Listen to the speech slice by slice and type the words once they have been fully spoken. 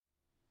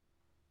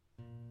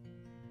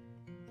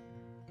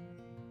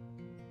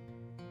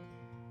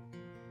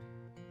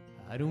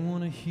I don't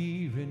want to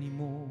hear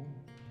anymore.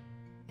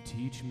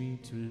 Teach me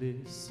to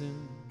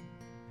listen.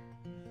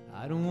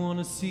 I don't want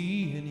to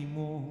see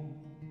anymore.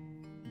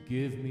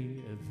 Give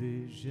me a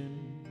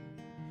vision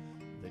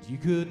that you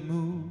could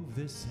move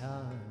this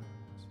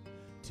house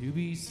to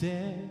be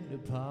set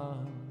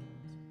apart.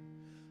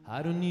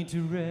 I don't need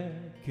to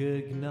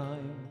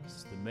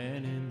recognize the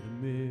man in the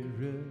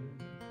mirror,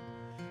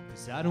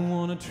 'cause I don't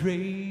want to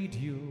trade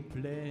your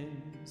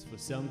plans for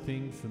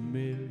something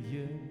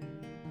familiar.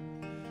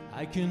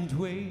 I can't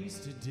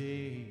waste a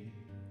day,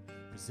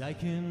 'cause I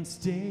can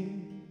stay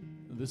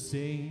the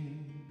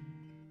same.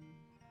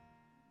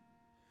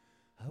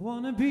 I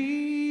wanna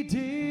be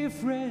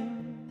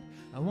different,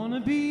 I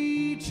wanna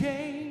be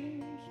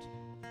changed,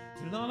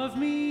 till all of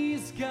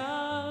me's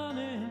gone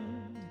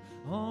and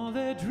all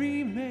that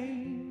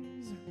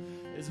remains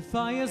is a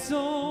fire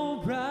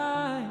so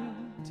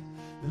bright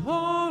the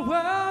whole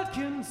world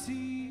can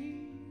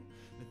see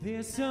that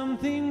there's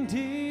something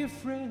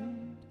different.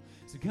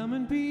 So come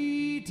and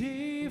be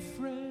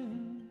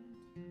different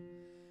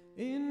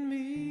in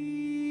me.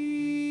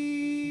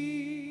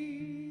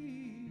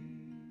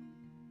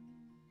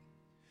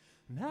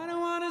 And I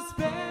don't want to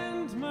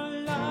spend my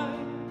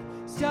life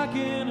stuck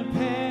in a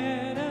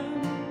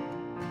pattern.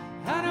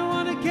 I don't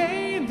want to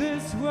gain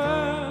this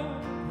world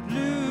but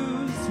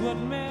lose what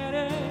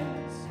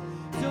matters.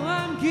 So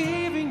I'm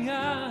giving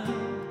up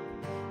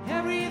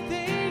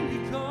everything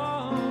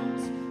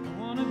because I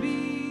want to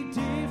be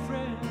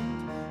different.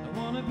 I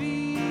want to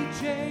be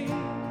changed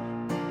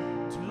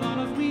till all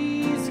of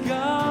me's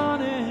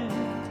gone and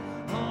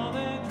all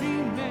that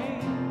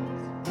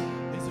remains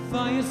is a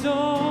fire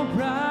so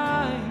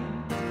bright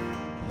the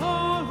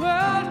whole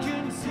world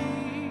can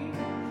see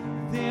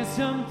there's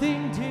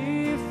something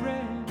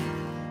different.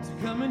 So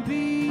come and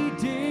be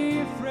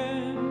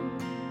different.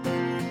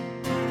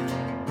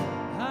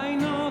 I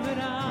know that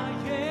I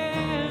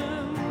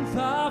am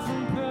far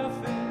from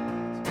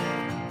perfect.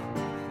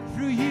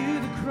 Through you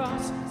the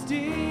cross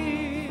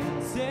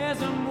still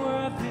says I'm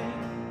worth it.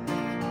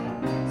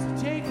 So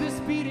take this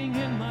beating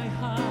in my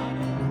heart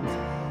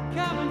and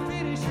come and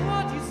finish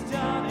what you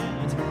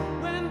started.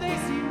 When they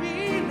see me,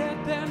 let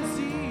them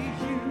see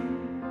you,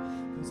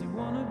 'cause I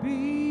wanna be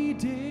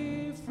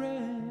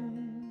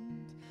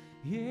different,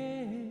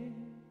 yeah.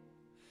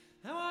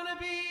 I wanna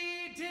be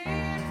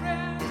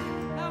different,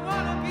 I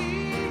wanna be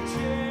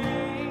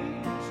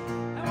changed,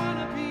 I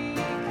wanna be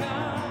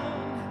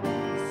gone.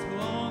 So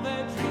all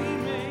that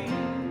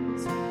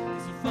remains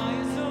is a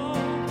fire so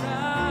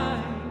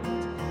bright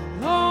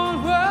the whole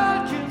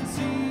world can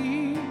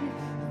see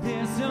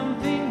there's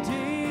something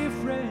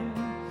different.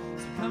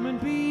 So come and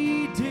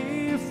be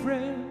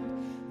different.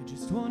 I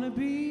just wanna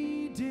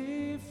be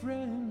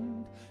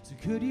different. So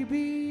could you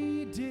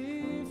be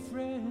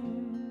different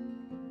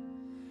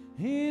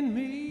in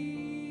me?